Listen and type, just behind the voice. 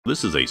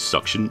This is a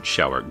suction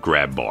shower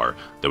grab bar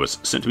that was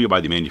sent to me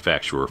by the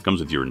manufacturer. It comes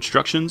with your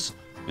instructions,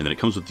 and then it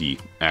comes with the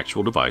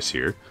actual device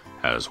here.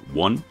 Has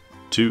 1,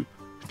 2,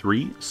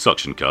 3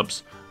 suction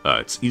cups.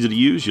 It's easy to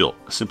use. You'll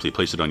simply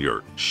place it on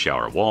your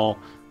shower wall,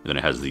 and then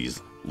it has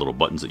these little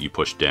buttons that you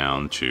push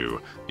down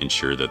to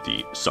ensure that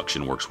the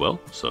suction works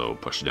well. So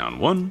push down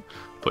 1,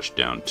 push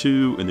down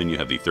 2, and then you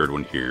have the third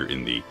one here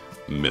in the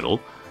middle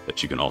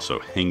that you can also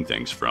hang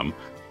things from,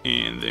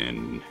 and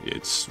then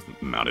it's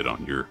mounted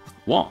on your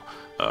wall.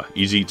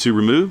 Easy to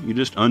remove. You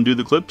just undo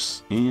the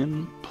clips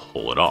and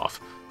pull it off.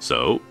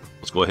 So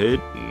let's go ahead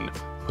and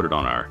put it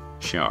on our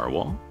shower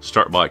wall.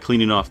 Start by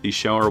cleaning off the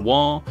shower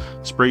wall,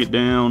 spray it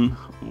down,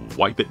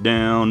 wipe it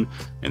down,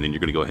 and then you're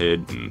going to go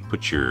ahead and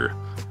put your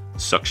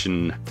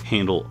suction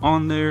handle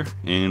on there,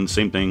 and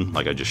same thing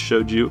like I just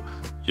showed you.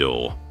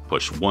 You'll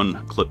push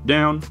one clip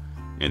down,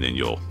 and then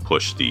you'll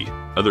push the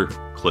other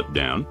clip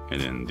down,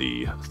 and then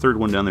the third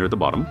one down there at the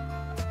bottom,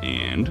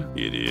 and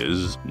it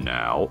is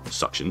now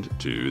suctioned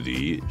to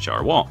the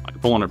shower wall. I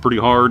pull on it pretty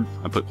hard.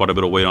 I put quite a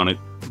bit of weight on it.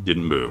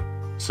 Didn't move.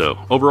 So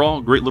overall,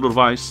 great little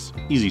device,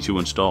 easy to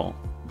install.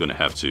 I'm gonna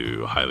have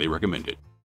to highly recommend it.